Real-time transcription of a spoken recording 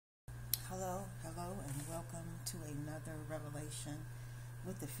welcome to another revelation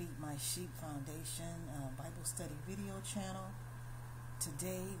with the Feed My Sheep Foundation Bible study video channel.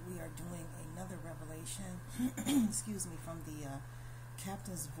 Today we are doing another revelation excuse me, from the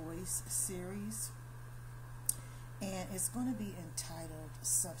Captain's Voice series, and it's going to be entitled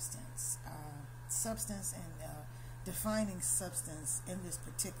Substance. Substance and defining substance in this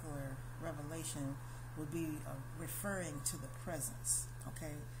particular revelation would be referring to the presence,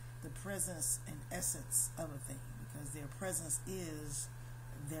 okay? The presence and essence of a thing, because their presence is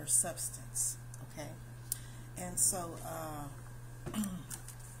their substance, okay? And so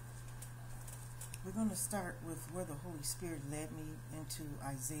we're going to start with where the Holy Spirit led me, into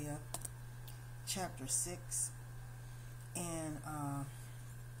Isaiah chapter 6. And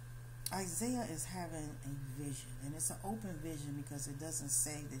Isaiah is having a vision, and it's an open vision because it doesn't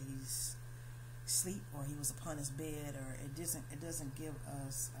say that he's asleep or he was upon his bed, or it doesn't give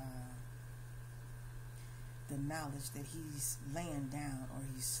us the knowledge that he's laying down or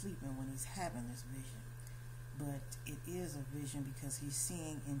he's sleeping when he's having this vision. But it is a vision because he's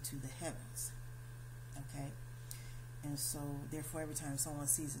seeing into the heavens, okay? And so therefore every time someone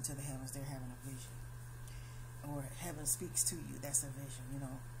sees into the heavens, they're having a vision, or heaven speaks to you. That's a vision, you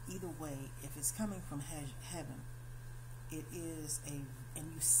know. Either way, if it's coming from heaven, it is and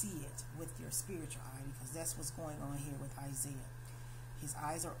you see it with your spiritual eye, because that's what's going on here with Isaiah. His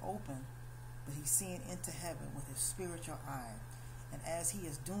eyes are open, but he's seeing into heaven with his spiritual eye. And as he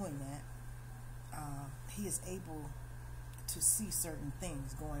is doing that, he is able to see certain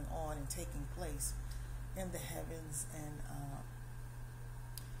things going on and taking place in the heavens and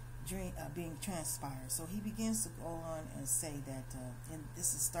being transpired. So he begins to go on and say that, and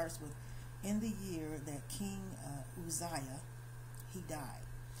starts with, in the year that King Uzziah, he died.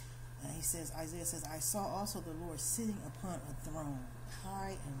 He says, Isaiah says, I saw also the Lord sitting upon a throne,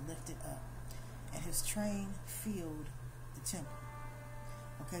 high and lifted up, and his train filled the temple.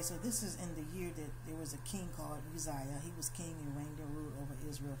 Okay, so this is in the year that there was a king called Uzziah. He was king and reigned and ruled over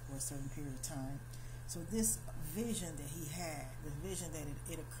Israel for a certain period of time. So this vision that he had, the vision that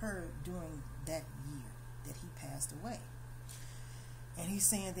it occurred during that year that he passed away. And he's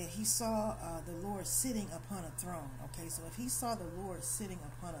saying that he saw the Lord sitting upon a throne. Okay, so if he saw the Lord sitting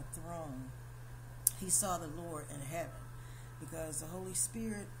upon a throne, he saw the Lord in heaven, because the Holy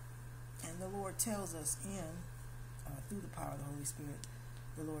Spirit and the Lord tells us through the power of the Holy Spirit,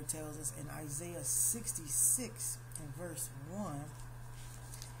 the Lord tells us in Isaiah 66 and verse 1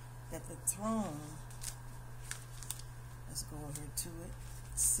 that the throne, let's go over to it,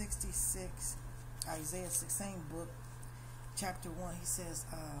 66, Isaiah 6, same book, chapter 1, he says,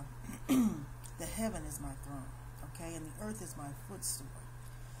 the heaven is my throne, okay, and the earth is my footstool.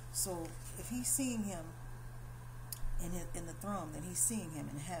 So if he's seeing him in the throne, then he's seeing him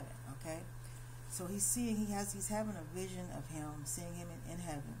in heaven, okay? So he's having a vision of him, seeing him in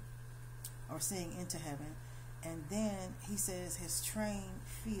heaven, or seeing into heaven, and then he says his train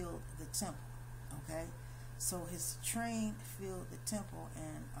filled the temple, okay? So his train filled the temple,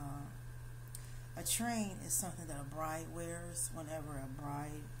 and a train is something that a bride wears whenever a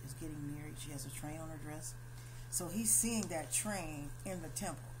bride is getting married. She has a train on her dress. So he's seeing that train in the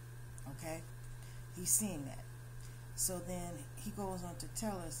temple, okay? He's seeing that. So then he goes on to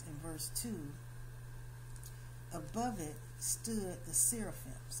tell us in verse 2, above it stood the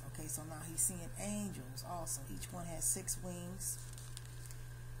seraphims. Okay, so now he's seeing angels also. Each one has 6 wings.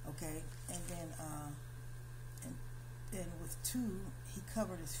 Okay, and then and with 2, he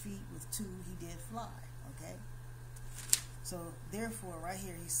covered his feet. With 2, he did fly. Okay, so therefore, right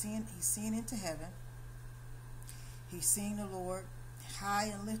here, he's seeing into heaven. He's seeing the Lord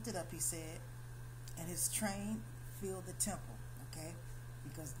high and lifted up. He said, and his train filled the temple. Okay,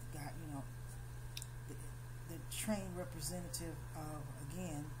 because God, you know, the train representative of,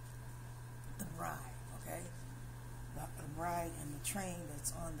 again, the bride, okay? The bride and the train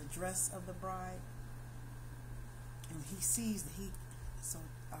that's on the dress of the bride. And he sees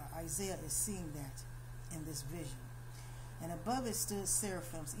Isaiah is seeing that in this vision. And above it stood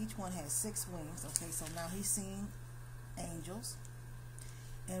seraphims. Each one had 6 wings, okay? So now he's seeing angels.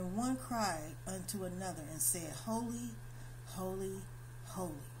 And one cried unto another and said, Holy, holy,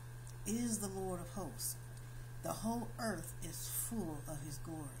 holy is the Lord of hosts. The whole earth is full of his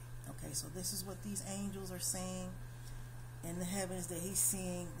glory. Okay, so this is what these angels are saying in the heavens, that he's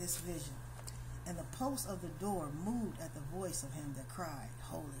seeing this vision. And the posts of the door moved at the voice of him that cried,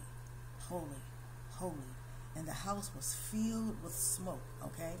 Holy, holy, holy. And the house was filled with smoke.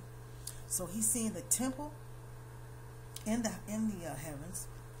 Okay, so he's seeing the temple in the heavens,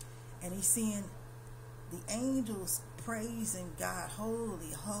 and he's seeing the angels praising God,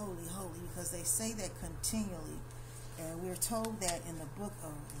 holy, holy, holy, because they say that continually. And we're told that in the book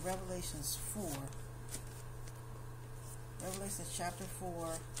of Revelations 4, Revelation chapter 4,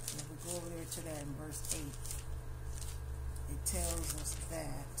 and if we go over there to that in verse 8, it tells us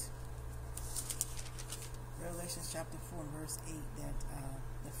that, Revelation chapter 4 and verse 8, that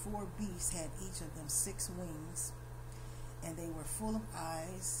the four beasts had each of them 6 wings, and they were full of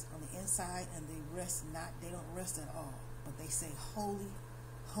eyes on the inside, and they don't rest at all, but they say, holy,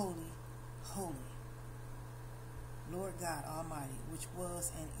 holy, holy, Lord God Almighty, which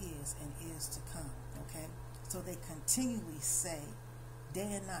was and is to come. Okay? So they continually say,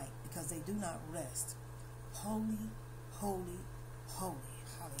 day and night, because they do not rest, holy, holy, holy.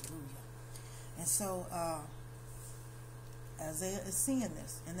 Hallelujah. And so Isaiah is seeing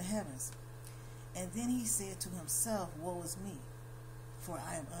this in the heavens. And then he said to himself, woe is me, for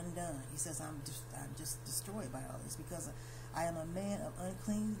I am undone. He says, I'm just destroyed by all this, because I am a man of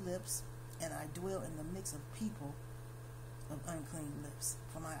unclean lips, and I dwell in the midst of people of unclean lips.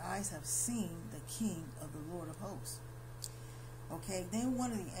 For my eyes have seen the King of the Lord of hosts. Okay, then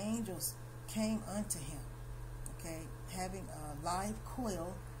one of the angels came unto him, okay, having a live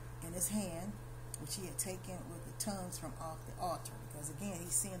coal in his hand, which he had taken with the tongues from off the altar. Because again,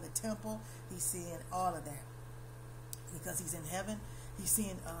 he's seeing the temple, he's seeing all of that. Because he's in heaven, he's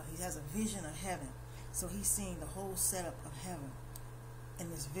seeing, he has a vision of heaven. So he's seeing the whole setup of heaven in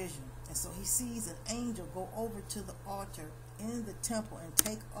this vision. And so he sees an angel go over to the altar in the temple and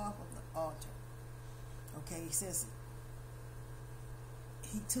take off of the altar. Okay, he says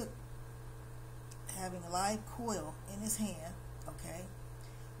he took, having a live coal in his hand, okay,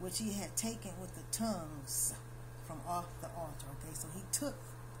 which he had taken with the tongues from off the altar. Okay, so he took,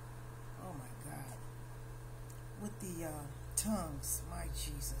 oh my God, with the tongues, my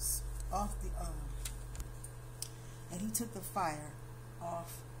Jesus, off the and he took the fire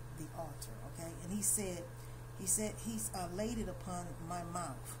off the altar. Okay, and he said he's laid it upon my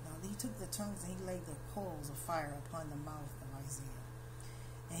mouth. Now he took the tongues and he laid the coals of fire upon the mouth of Isaiah,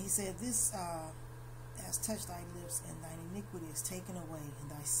 and he said, this has touched thy lips, and thine iniquity is taken away, and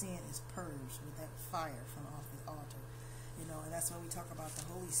thy sin is purged with that fire from off the altar. You know, and that's why we talk about the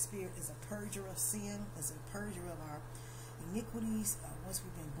Holy Spirit is a purger of sin, is a purger of our iniquities. Once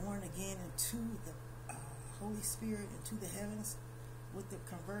we've been born again into the Holy Spirit, into the heavens, with the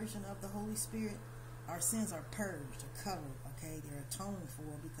conversion of the Holy Spirit, our sins are purged, are covered. Okay, they're atoned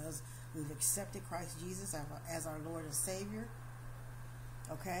for, because we've accepted Christ Jesus as our Lord and Savior.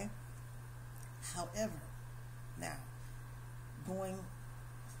 Okay. However, now, going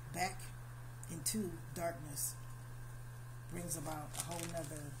back into darkness brings about a whole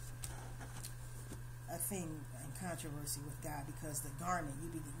nother thing and controversy with God, because the garment,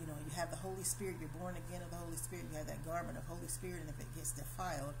 you have the Holy Spirit, you're born again of the Holy Spirit, you have that garment of Holy Spirit, and if it gets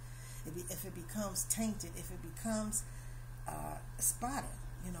defiled, if it becomes tainted, if it becomes spotted,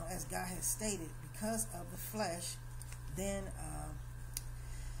 as God has stated, because of the flesh, then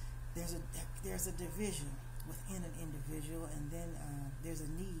there's a division within an individual, and then there's a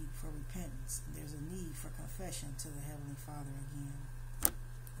need for repentance. There's a need for confession to the Heavenly Father again,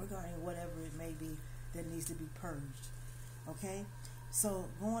 regarding whatever it may be that needs to be purged. Okay, so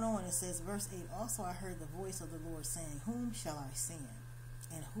going on, it says, verse 8, also I heard the voice of the Lord saying, whom shall I send,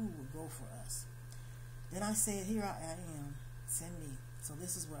 and who will go for us? Then I said, here I am, send me. So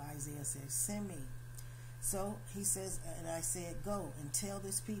this is what Isaiah says, send me. So he says, and I said, go and tell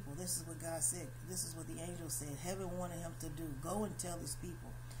this people. This is what God said. This is what the angel said. Heaven wanted him to do. Go and tell this people.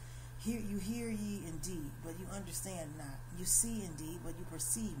 You hear ye indeed, but you understand not. You see indeed, but you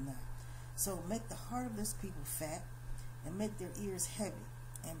perceive not. So make the heart of this people fat, and make their ears heavy,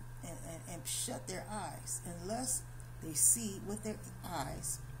 and shut their eyes, unless they see with their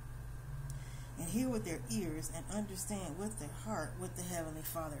eyes, and hear with their ears, and understand with their heart what the Heavenly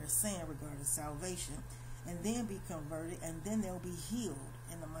Father is saying regarding salvation, and then be converted, and then they'll be healed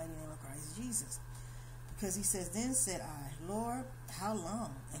in the mighty name of Christ Jesus. Because he says, then said I, Lord, how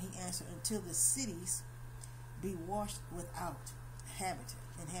long? And he answered, until the cities be washed without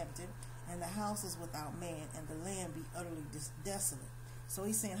inhabited, and the houses without man, and the land be utterly desolate. So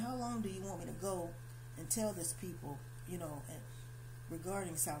he's saying, how long do you want me to go and tell this people,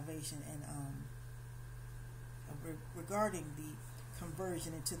 regarding salvation, and regarding the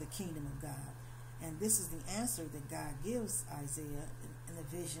conversion into the kingdom of God? And this is the answer that God gives Isaiah in the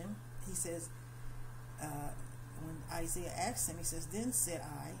vision. He says, when Isaiah asked him, he says, then said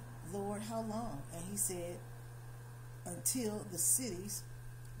I, Lord, how long? And he said, until the cities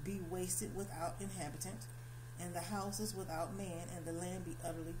be wasted without inhabitant, and the houses without man, and the land be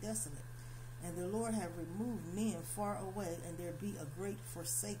utterly desolate. And the Lord have removed men far away, and there be a great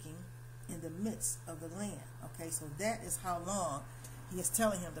forsaking in the midst of the land. Okay, so that is how long he is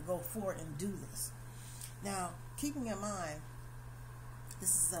telling him to go forward and do this. Now, keeping in mind,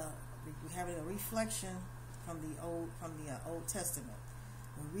 this is we're having a reflection from the Old Testament.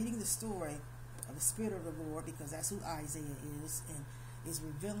 We're reading the story of the Spirit of the Lord, because that's who Isaiah is, and is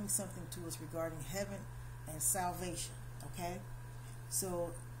revealing something to us regarding heaven and salvation. Okay,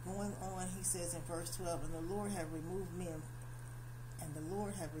 so going on, he says in verse 12, and the Lord have removed men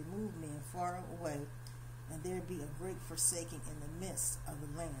far away, and there be a great forsaking in the midst of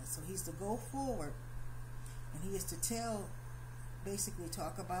the land. So he's to go forward, and he is to basically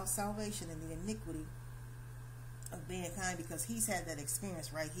talk about salvation and the iniquity of mankind, because he's had that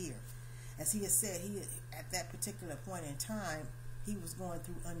experience right here. As he has said, at that particular point in time, he was going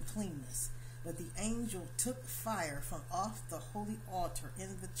through uncleanness. But the angel took fire from off the holy altar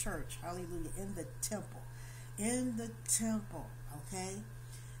in the church, hallelujah, in the temple, okay,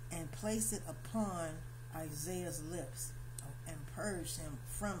 and placed it upon Isaiah's lips, and purged him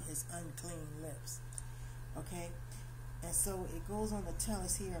from his unclean lips. Okay, and so it goes on to tell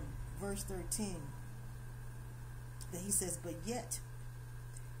us here in verse 13 that he says, but yet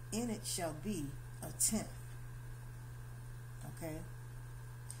in it shall be a tenth. Okay,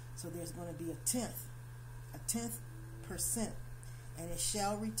 so there's going to be a 10th percent, and it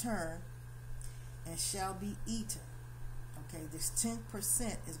shall return and shall be eaten. Okay, this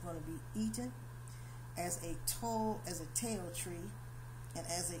 10% is going to be eaten as a tall tree and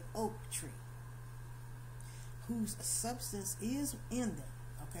as a oak tree, whose substance is in them.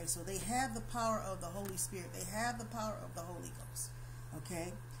 Okay, so they have the power of the Holy Spirit. They have the power of the Holy Ghost.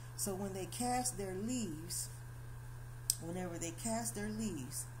 Okay, so when they cast their leaves, whenever they cast their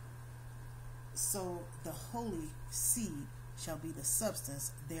leaves, so the holy seed shall be the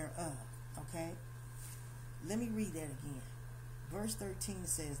substance thereof. Okay, let me read that again. Verse 13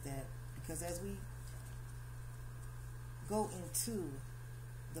 says that, because as we go into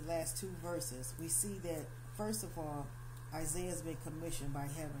the last two verses, we see that, first of all, Isaiah has been commissioned by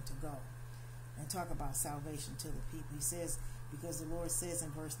heaven to go and talk about salvation to the people. He says, because the Lord says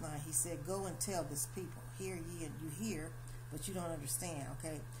in verse 9, he said, go and tell this people, hear ye, and you hear, but you don't understand.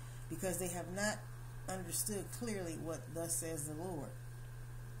 Okay, because they have not understood clearly what thus says the Lord.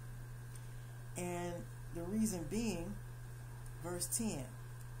 And the reason being, verse 10,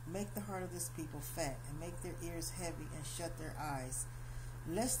 make the heart of this people fat, and make their ears heavy, and shut their eyes,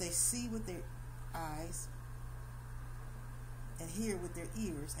 lest they see with their eyes, and hear with their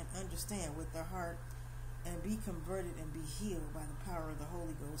ears, and understand with their heart, and be converted and be healed by the power of the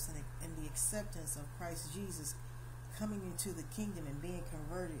Holy Ghost, and the acceptance of Christ Jesus coming into the kingdom and being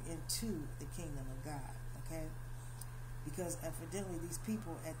converted into the kingdom of God. Okay, because evidently these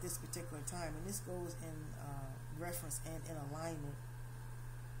people at this particular time, and this goes in reference and in alignment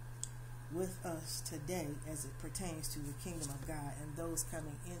with us today as it pertains to the kingdom of God and those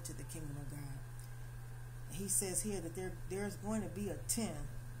coming into the kingdom of God. He says here that there's going to be a 10%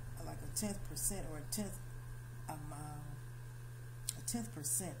 or a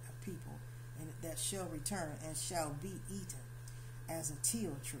 10% of people, and that shall return and shall be eaten as a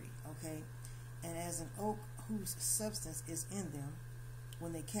teal tree. Okay, and as an oak whose substance is in them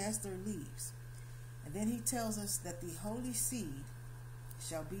when they cast their leaves. And then he tells us that the holy seed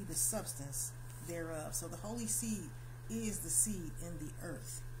shall be the substance thereof. So the holy seed is the seed in the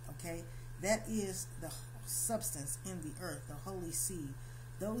earth. Okay, that is the substance in the earth, the holy seed.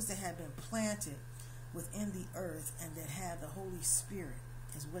 Those that have been planted within the earth and that have the Holy Spirit,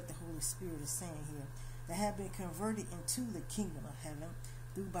 is what the Holy Spirit is saying here, that have been converted into the kingdom of heaven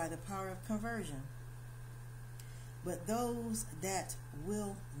through by the power of conversion. But those that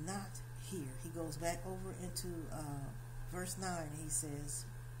will not hear, he goes back over into verse 9, and he says,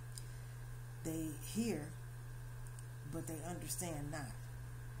 they hear, but they understand not.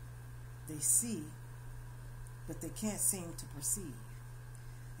 They see, but they can't seem to perceive.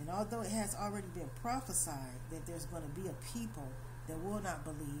 And although it has already been prophesied that there's going to be a people that will not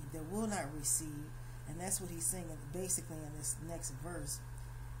believe, that will not receive, and that's what he's saying basically in this next verse,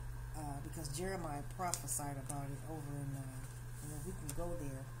 because Jeremiah prophesied about it over in, if we can go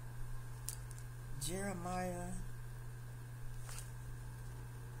there, Jeremiah,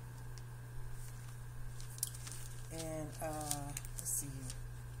 and let's see here.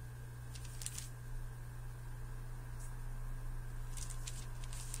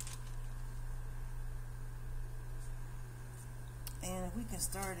 And if we can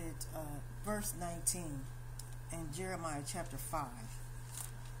start at verse 19 in Jeremiah chapter 5.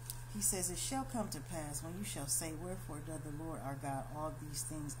 He says, it shall come to pass when you shall say, wherefore doth the Lord our God all these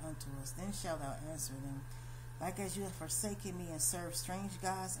things unto us? Then shalt thou answer them, like as you have forsaken me and served strange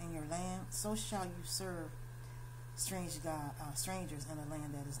gods in your land, so shall you serve strangers in a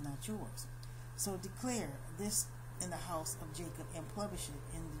land that is not yours. So declare this in the house of Jacob, and publish it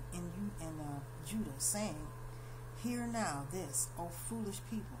in Judah, saying, hear now this, O foolish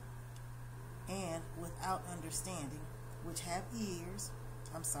people, and without understanding, which have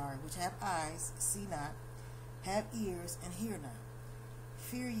eyes, see not, have ears, and hear not.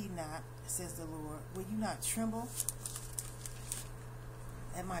 Fear ye not, says the Lord. Will you not tremble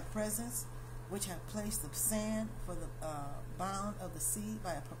at my presence, which have placed the sand for the bound of the sea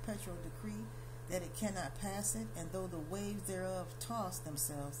by a perpetual decree, that it cannot pass it? And though the waves thereof toss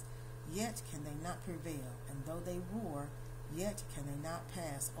themselves, yet can they not prevail. And though they roar, yet can they not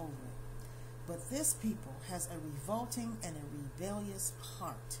pass over it. But this people has a revolting and a rebellious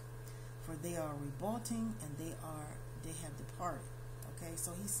heart, for they are revolting and they have departed. Okay,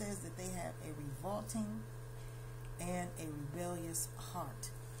 so he says that they have a revolting and a rebellious heart.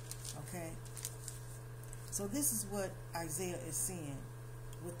 Okay, so this is what Isaiah is seeing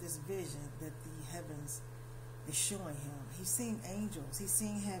with this vision that the heavens is showing him. He's seeing angels, he's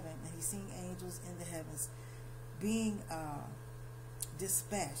seeing heaven, and he's seeing angels in the heavens being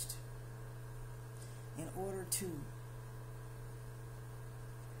dispatched in order to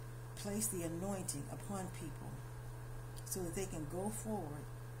place the anointing upon people so that they can go forward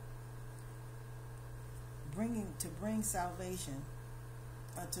bring salvation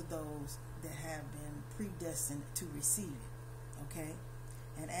unto those that have been predestined to receive it. Okay,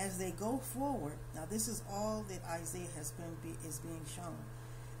 and as they go forward, now this is all that Isaiah is being shown.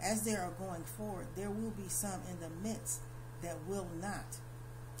 As they are going forward, there will be some in the midst that will not,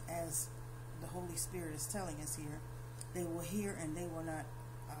 as the Holy Spirit is telling us here, they will hear and they will not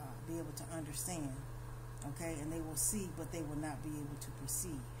be able to understand. Okay, and they will see, but they will not be able to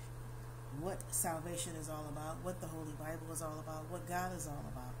perceive what salvation is all about, what the Holy Bible is all about, what God is all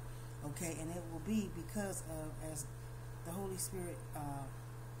about. Okay, and it will be because of, as the Holy Spirit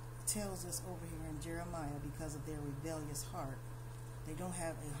tells us over here in Jeremiah, because of their rebellious heart. They don't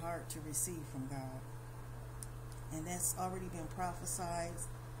have a heart to receive from God. And that's already been prophesied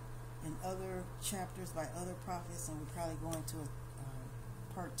in other chapters by other prophets, and we're probably going to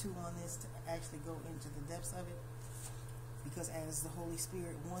part 2 on this to actually go into the depths of it, because as the Holy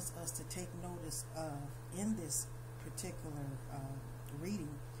Spirit wants us to take notice of in this particular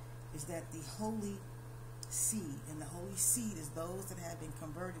reading, is that the holy seed, and the holy seed is those that have been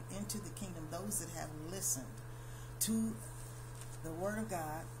converted into the kingdom, those that have listened to the word of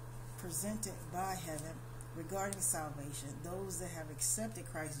God presented by heaven regarding salvation, those that have accepted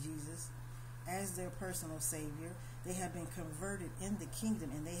Christ Jesus as their personal Savior. They have been converted in the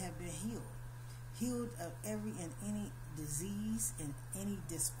kingdom, and they have been healed of every and any disease and any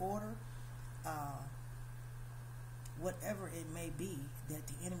disorder, whatever it may be that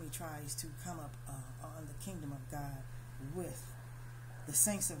the enemy tries to come up on the kingdom of God with. The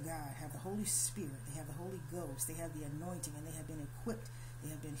saints of God have the Holy Spirit, they have the Holy Ghost, they have the anointing, and they have been equipped, they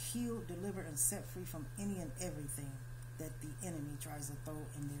have been healed, delivered, and set free from any and everything that the enemy tries to throw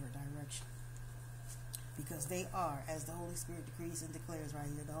in their direction. Because they are, as the Holy Spirit decrees and declares right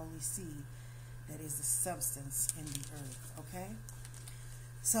here, the holy seed that is the substance in the earth. Okay?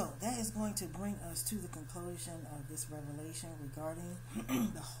 So that is going to bring us to the conclusion of this revelation regarding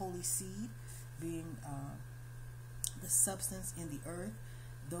the holy seed being the substance in the earth,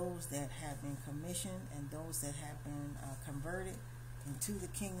 those that have been commissioned and those that have been converted into the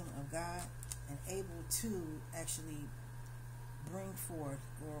kingdom of God and able to actually bring forth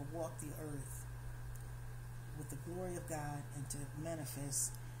or walk the earth with the glory of God and to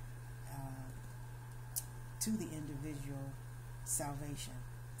manifest to the individual salvation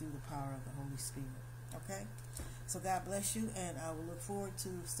through the power of the Holy Spirit. Okay? So God bless you, and I will look forward to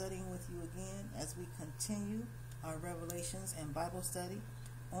studying with you again as we continue our Revelations and Bible study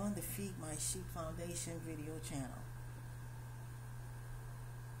on the Feed My Sheep Foundation video channel.